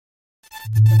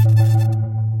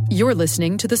You're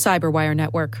listening to the Cyberwire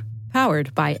Network,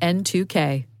 powered by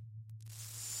N2K.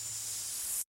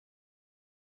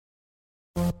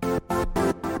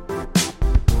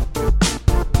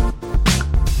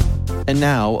 And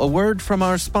now, a word from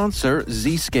our sponsor,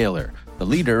 Zscaler, the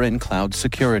leader in cloud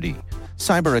security.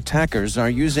 Cyber attackers are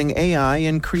using AI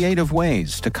in creative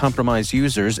ways to compromise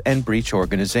users and breach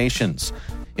organizations.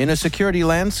 In a security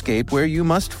landscape where you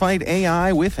must fight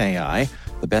AI with AI,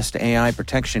 the best AI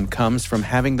protection comes from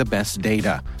having the best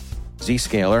data.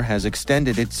 Zscaler has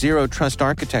extended its zero-trust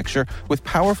architecture with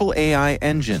powerful AI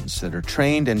engines that are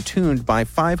trained and tuned by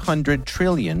 500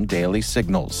 trillion daily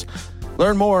signals.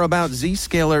 Learn more about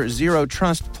Zscaler Zero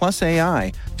Trust Plus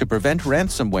AI to prevent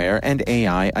ransomware and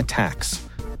AI attacks.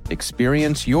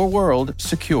 Experience your world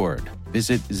secured.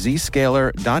 Visit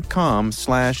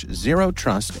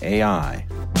zscaler.com/zerotrustai.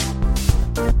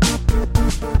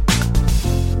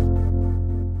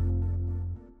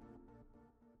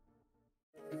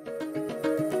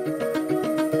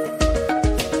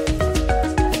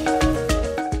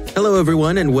 Hello,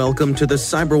 everyone, and welcome to the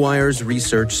CyberWire's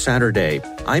Research Saturday.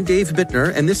 I'm Dave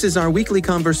Bittner, and this is our weekly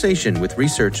conversation with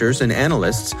researchers and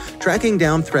analysts tracking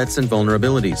down threats and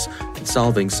vulnerabilities and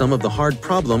solving some of the hard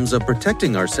problems of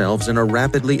protecting ourselves in a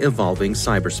rapidly evolving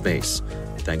cyberspace.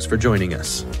 Thanks for joining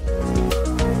us.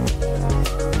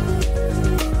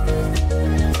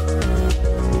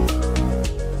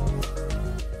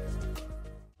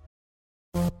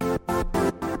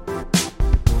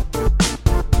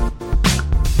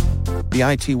 The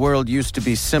IT world used to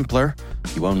be simpler.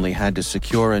 You only had to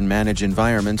secure and manage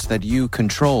environments that you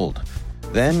controlled.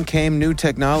 Then came new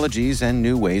technologies and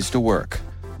new ways to work.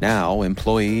 Now,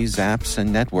 employees, apps,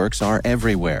 and networks are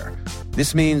everywhere.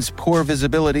 This means poor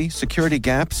visibility, security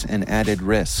gaps, and added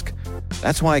risk.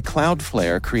 That's why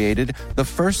Cloudflare created the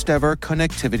first-ever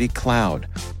connectivity cloud.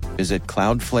 Visit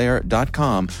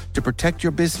cloudflare.com to protect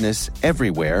your business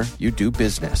everywhere you do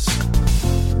business.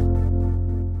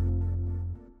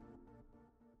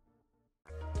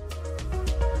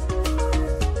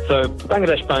 So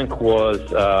Bangladesh Bank was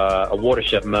a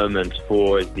watershed moment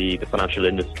for the financial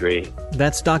industry.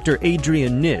 That's Dr.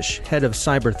 Adrian Nish, head of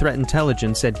cyber threat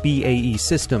intelligence at BAE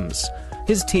Systems.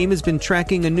 His team has been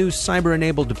tracking a new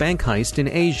cyber-enabled bank heist in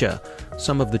Asia.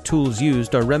 Some of the tools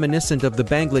used are reminiscent of the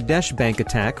Bangladesh bank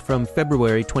attack from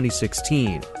February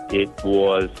 2016. It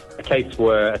was a case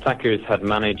where attackers had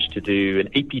managed to do an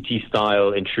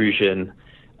APT-style intrusion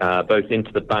both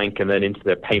into the bank and then into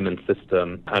their payment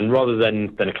system. And rather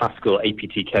than a classical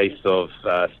APT case of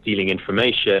stealing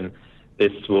information,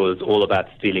 this was all about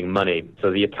stealing money. So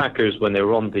the attackers, when they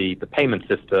were on the payment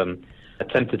system,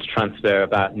 attempted to transfer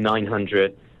about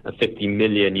 $950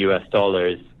 million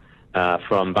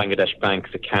from Bangladesh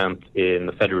Bank's account in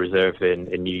the Federal Reserve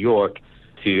in New York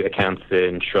to accounts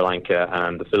in Sri Lanka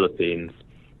and the Philippines.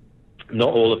 Not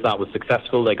all of that was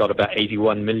successful. They got about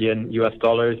 $81 million.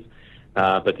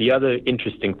 But the other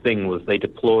interesting thing was they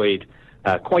deployed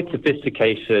quite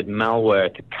sophisticated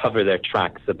malware to cover their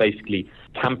tracks. So basically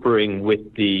tampering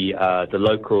with the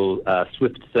local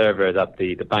Swift server that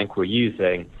the bank were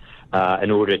using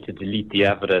in order to delete the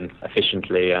evidence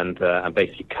efficiently and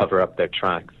basically cover up their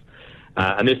tracks.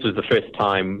 And this was the first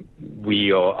time we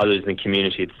or others in the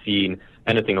community had seen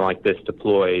anything like this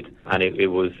deployed, and it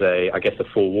was a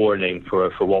forewarning for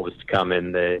what was to come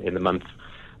in the months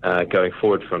going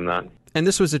forward from that. And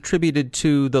this was attributed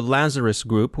to the Lazarus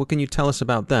Group. What can you tell us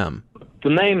about them? The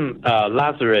name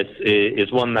Lazarus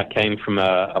is one that came from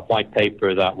a white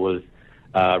paper that was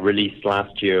released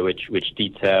last year, which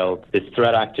detailed this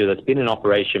threat actor that's been in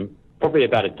operation probably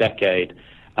about a decade.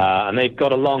 And they've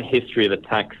got a long history of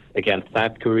attacks against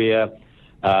South Korea,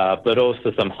 but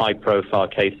also some high-profile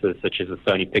cases such as the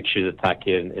Sony Pictures attack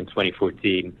in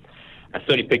 2014.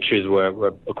 Sony Pictures were,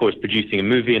 of course, producing a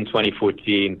movie in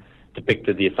 2014,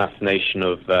 depicted the assassination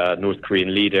of North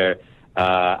Korean leader,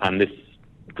 and this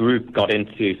group got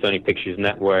into Sony Pictures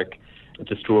network,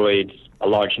 destroyed a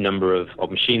large number of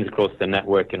machines across the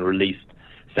network, and released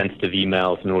sensitive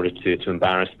emails in order to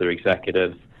embarrass their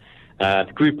executives. The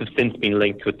group has since been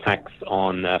linked to attacks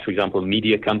on, for example,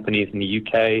 media companies in the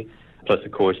UK, plus,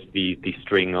 of course, the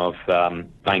string of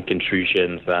bank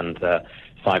intrusions and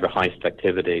cyber heist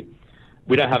activity.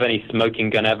 We don't have any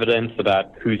smoking gun evidence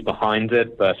about who's behind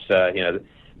it, but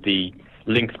the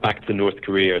links back to North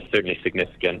Korea are certainly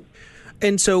significant.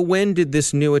 And so when did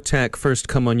this new attack first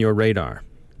come on your radar?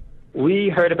 We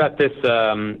heard about this,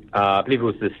 I believe it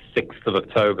was the 6th of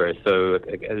October, so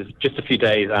it was just a few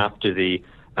days after the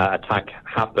attack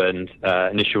happened.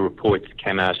 Initial reports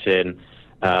came out in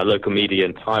local media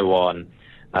in Taiwan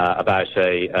about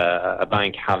a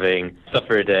bank having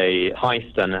suffered a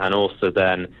heist and also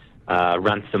then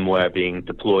ransomware being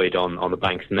deployed on the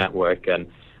bank's network. And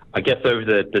I guess over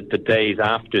the days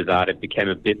after that, it became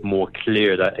a bit more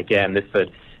clear that, again, this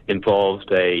had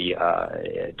involved a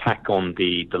attack on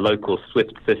the local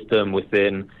SWIFT system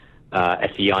within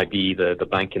SEIB, the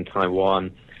bank in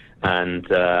Taiwan, and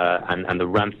the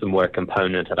ransomware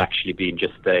component had actually been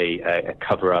just a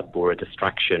cover-up or a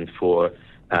distraction for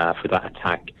that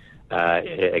attack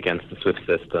against the SWIFT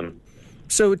system.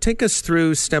 So take us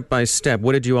through step by step.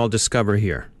 What did you all discover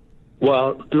here?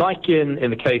 Well, like in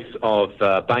the case of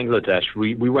Bangladesh,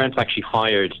 we weren't actually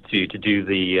hired to do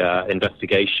the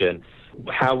investigation.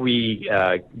 How we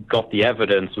got the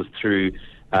evidence was through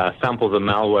samples of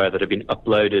malware that had been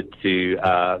uploaded to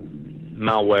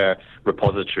malware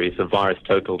repositories, so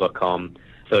virustotal.com.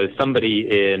 So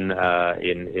somebody in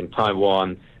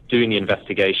Taiwan doing the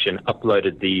investigation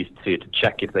uploaded these to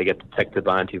check if they get detected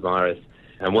by antivirus.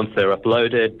 And once they're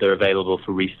uploaded, they're available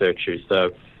for researchers. So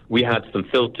we had some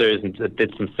filters and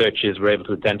did some searches. We were able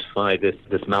to identify this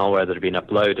malware that had been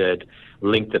uploaded,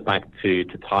 linked it back to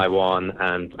Taiwan,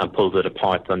 and pulled it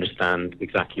apart to understand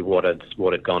exactly what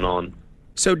had gone on.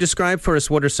 So describe for us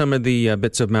what are some of the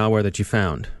bits of malware that you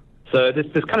found. So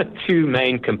there's kind of two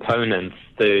main components.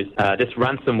 There's this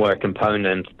ransomware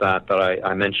component that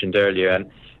I mentioned earlier,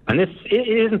 and this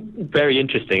isn't very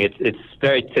interesting. It's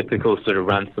very typical sort of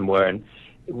ransomware, and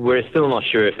we're still not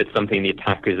sure if it's something the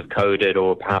attackers have coded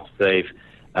or perhaps they've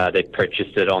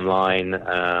purchased it online.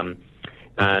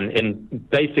 And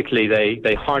basically,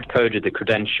 they hard-coded the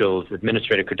credentials,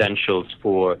 administrator credentials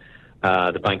for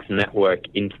the bank's network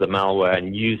into the malware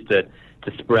and used it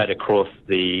to spread across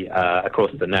the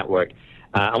network.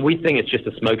 And we think it's just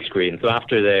a smokescreen. So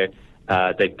after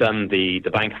they've done the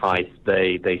bank heist,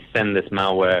 they send this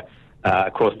malware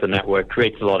across the network,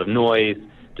 creates a lot of noise,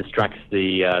 distracts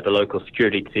the local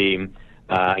security team,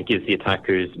 and gives the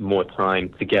attackers more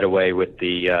time to get away with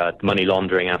the money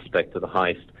laundering aspect of the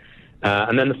heist.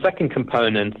 And then the second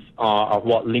components are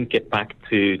what link it back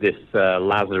to this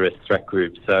Lazarus threat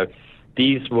group. So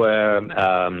these were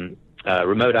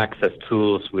remote access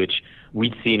tools which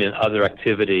we'd seen in other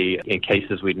activity in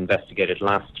cases we'd investigated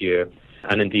last year,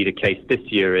 and indeed a case this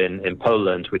year in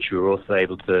Poland, which we were also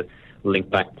able to link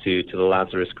back to the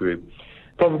Lazarus group.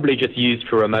 Probably just used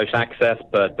for remote access,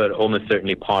 but almost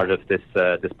certainly part of this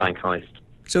bank heist.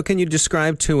 So can you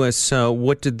describe to us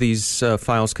what did these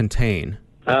files contain?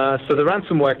 So the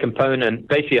ransomware component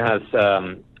basically has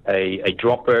a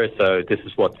dropper, so this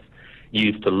is what's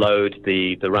used to load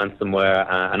the ransomware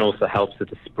and also helps it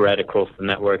to spread across the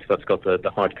network, so it's got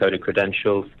the hard-coded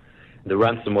credentials. The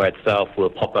ransomware itself will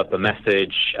pop up a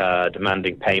message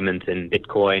demanding payment in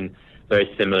Bitcoin, very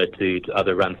similar to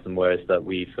other ransomwares that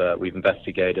we've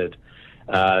investigated.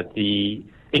 The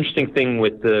interesting thing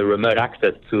with the remote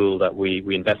access tool that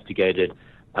we investigated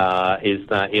is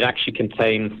that it actually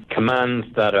contains commands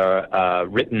that are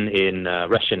written in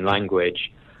Russian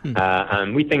language.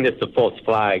 And we think this is a false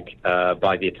flag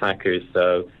by the attackers,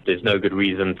 so there's no good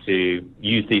reason to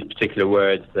use these particular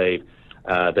words. They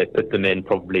put them in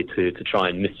probably to try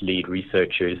and mislead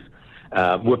researchers.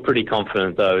 We're pretty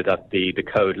confident, though, that the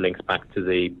code links back to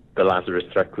the Lazarus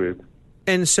threat group.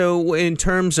 And so in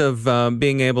terms of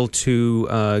being able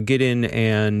to get in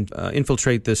and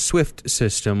infiltrate the SWIFT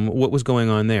system, what was going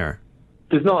on there?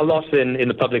 There's not a lot in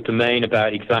the public domain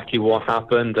about exactly what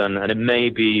happened, and it may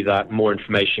be that more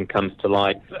information comes to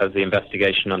light as the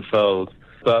investigation unfolds.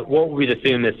 But what we'd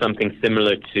assume is something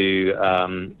similar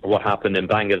to what happened in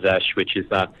Bangladesh, which is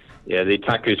that the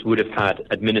attackers would have had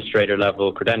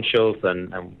administrator-level credentials,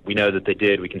 and we know that they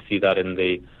did. We can see that in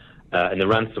the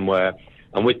ransomware.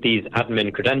 And with these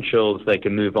admin credentials, they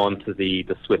can move on to the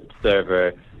SWIFT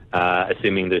server,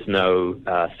 assuming there's no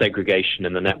segregation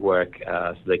in the network,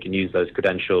 so they can use those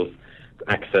credentials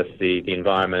to access the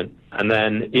environment. And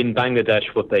then in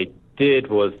Bangladesh, what they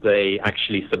did was they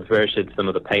actually subverted some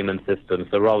of the payment systems.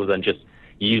 So rather than just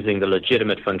using the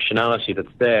legitimate functionality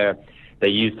that's there, they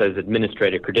used those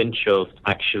administrator credentials to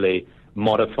actually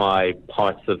modify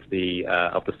parts of the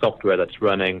software that's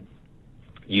running,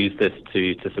 use this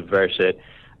to subvert it,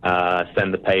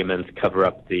 send the payments, cover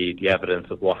up the evidence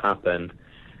of what happened.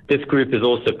 This group is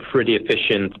also pretty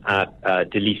efficient at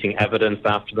deleting evidence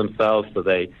after themselves, so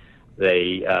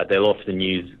they'll often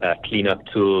use cleanup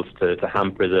tools to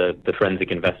hamper the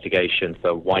forensic investigation,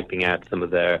 so wiping out some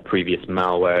of their previous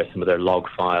malware, some of their log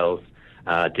files,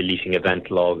 deleting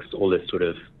event logs, all this sort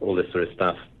of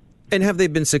stuff. And have they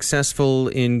been successful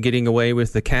in getting away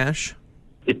with the cache?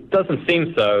 It doesn't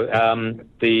seem so.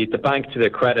 The bank, to their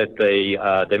credit, they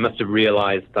must have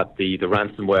realized that the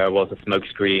ransomware was a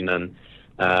smokescreen and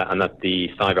that the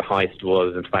cyber heist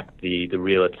was, in fact, the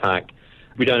real attack.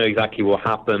 We don't know exactly what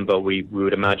happened, but we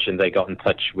would imagine they got in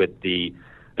touch with the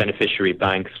beneficiary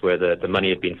banks where the money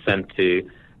had been sent to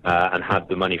and had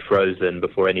the money frozen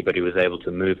before anybody was able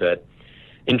to move it.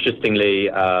 Interestingly,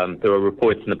 there were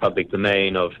reports in the public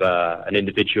domain of an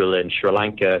individual in Sri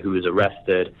Lanka who was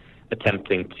arrested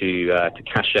attempting to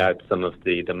cash out some of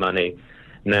the money.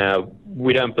 Now,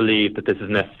 we don't believe that this is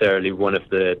necessarily one of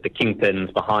the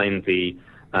kingpins behind the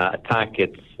attack.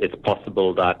 It's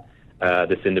possible that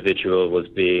this individual was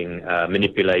being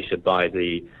manipulated by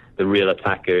the real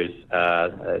attackers,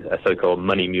 a so-called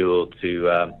money mule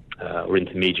or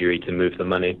intermediary to move the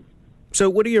money. So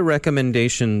what are your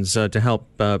recommendations to help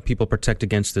people protect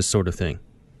against this sort of thing?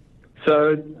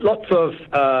 So lots of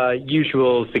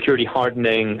usual security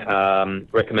hardening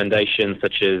recommendations,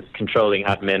 such as controlling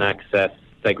admin access,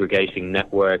 segregating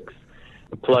networks,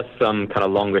 plus some kind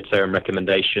of longer-term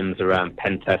recommendations around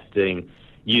pen testing,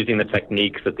 using the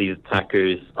techniques that these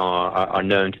attackers are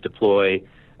known to deploy,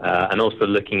 and also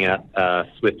looking at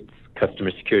SWIFT's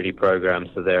customer security program,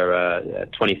 so their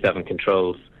 27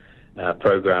 controls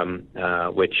program,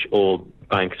 which all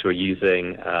banks who are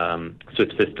using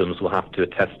SWIFT systems will have to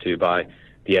attest to by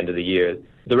the end of the year.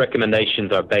 The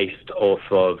recommendations are based off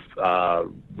of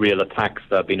real attacks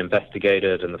that have been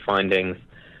investigated and the findings,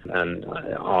 and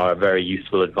are very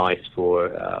useful advice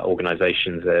for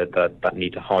organizations that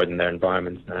need to harden their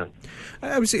environments now.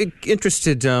 I was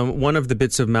interested, one of the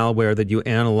bits of malware that you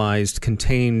analyzed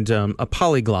contained a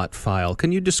polyglot file.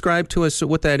 Can you describe to us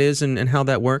what that is and how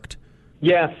that worked?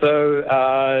 Yeah, so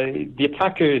the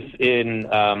attackers in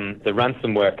the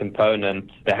ransomware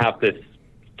component, they have this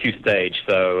two-stage,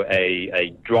 so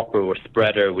a dropper or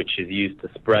spreader, which is used to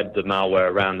spread the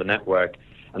malware around the network,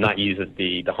 and that uses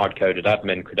the hard-coded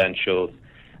admin credentials.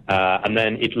 And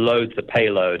then it loads a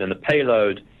payload, and the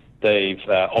payload they've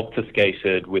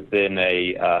obfuscated within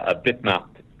a bitmap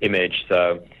image.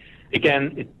 So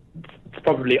again, it's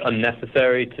probably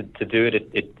unnecessary to do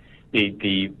it.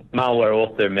 The malware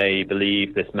author may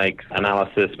believe this makes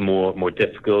analysis more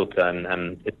difficult,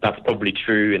 and that's probably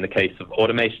true in the case of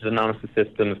automated analysis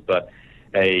systems, but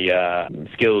a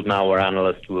skilled malware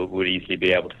analyst would easily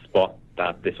be able to spot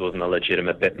that this wasn't a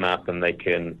legitimate bitmap, and they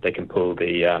can pull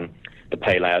the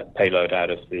payload out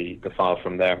of the file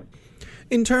from there.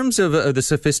 In terms of the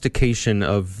sophistication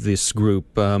of this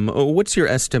group, what's your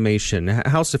estimation?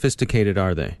 How sophisticated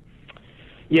are they?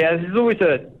 Yeah, this is always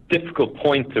a difficult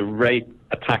point to rate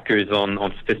attackers on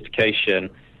sophistication.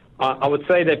 I would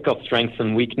say they've got strengths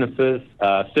and weaknesses.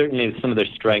 Certainly some of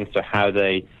their strengths are how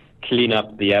they clean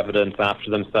up the evidence after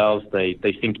themselves. They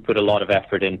seem to put a lot of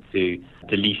effort into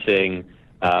deleting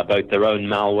both their own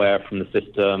malware from the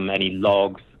system, any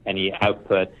logs, any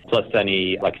output, plus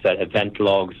any, like I said, event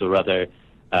logs or other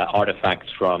artifacts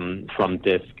from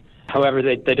disk. However,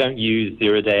 they don't use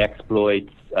zero-day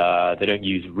exploits. They don't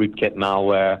use rootkit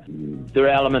malware. There are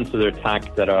elements of their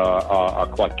attack that are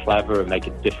quite clever and make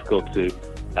it difficult to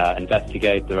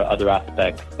investigate. There are other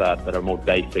aspects that are more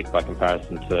basic by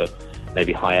comparison to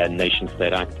maybe high-end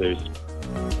nation-state actors.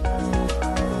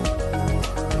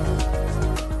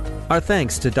 Our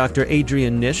thanks to Dr.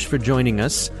 Adrian Nish for joining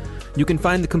us. You can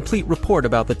find the complete report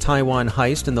about the Taiwan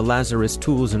heist and the Lazarus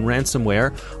tools and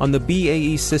ransomware on the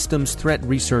BAE Systems Threat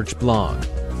Research blog.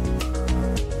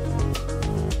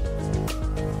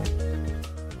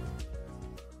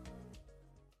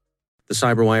 The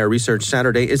CyberWire Research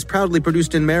Saturday is proudly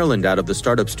produced in Maryland out of the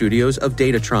startup studios of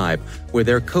Data Tribe, where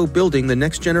they're co-building the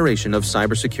next generation of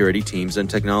cybersecurity teams and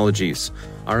technologies.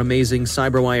 Our amazing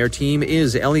CyberWire team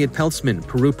is Elliot Peltzman,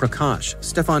 Puru Prakash,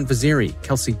 Stefan Vaziri,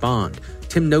 Kelsey Bond,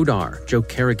 Tim Nodar, Joe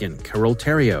Kerrigan, Carol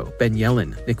Terrio, Ben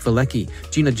Yellen, Nick Valecki,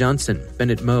 Gina Johnson,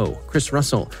 Bennett Moe, Chris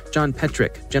Russell, John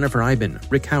Petrick, Jennifer Iben,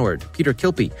 Rick Howard, Peter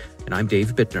Kilpie, and I'm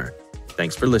Dave Bittner.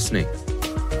 Thanks for listening.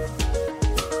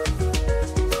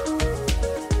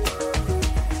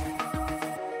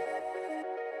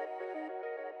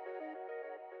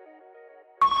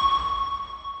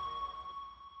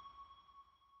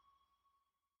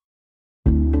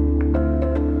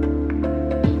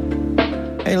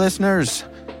 Hey listeners,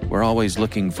 we're always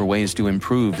looking for ways to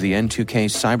improve the N2K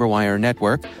CyberWire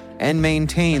network and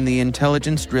maintain the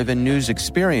intelligence-driven news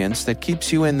experience that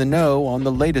keeps you in the know on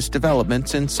the latest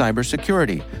developments in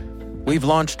cybersecurity. We've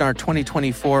launched our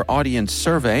 2024 audience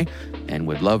survey and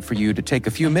would love for you to take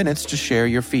a few minutes to share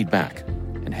your feedback.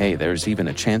 And hey, there's even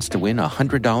a chance to win a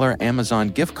 $100 Amazon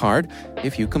gift card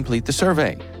if you complete the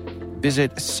survey.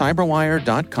 Visit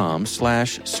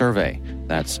cyberwire.com/survey.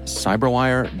 That's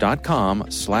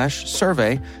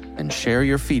cyberwire.com/survey and share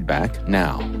your feedback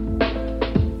now.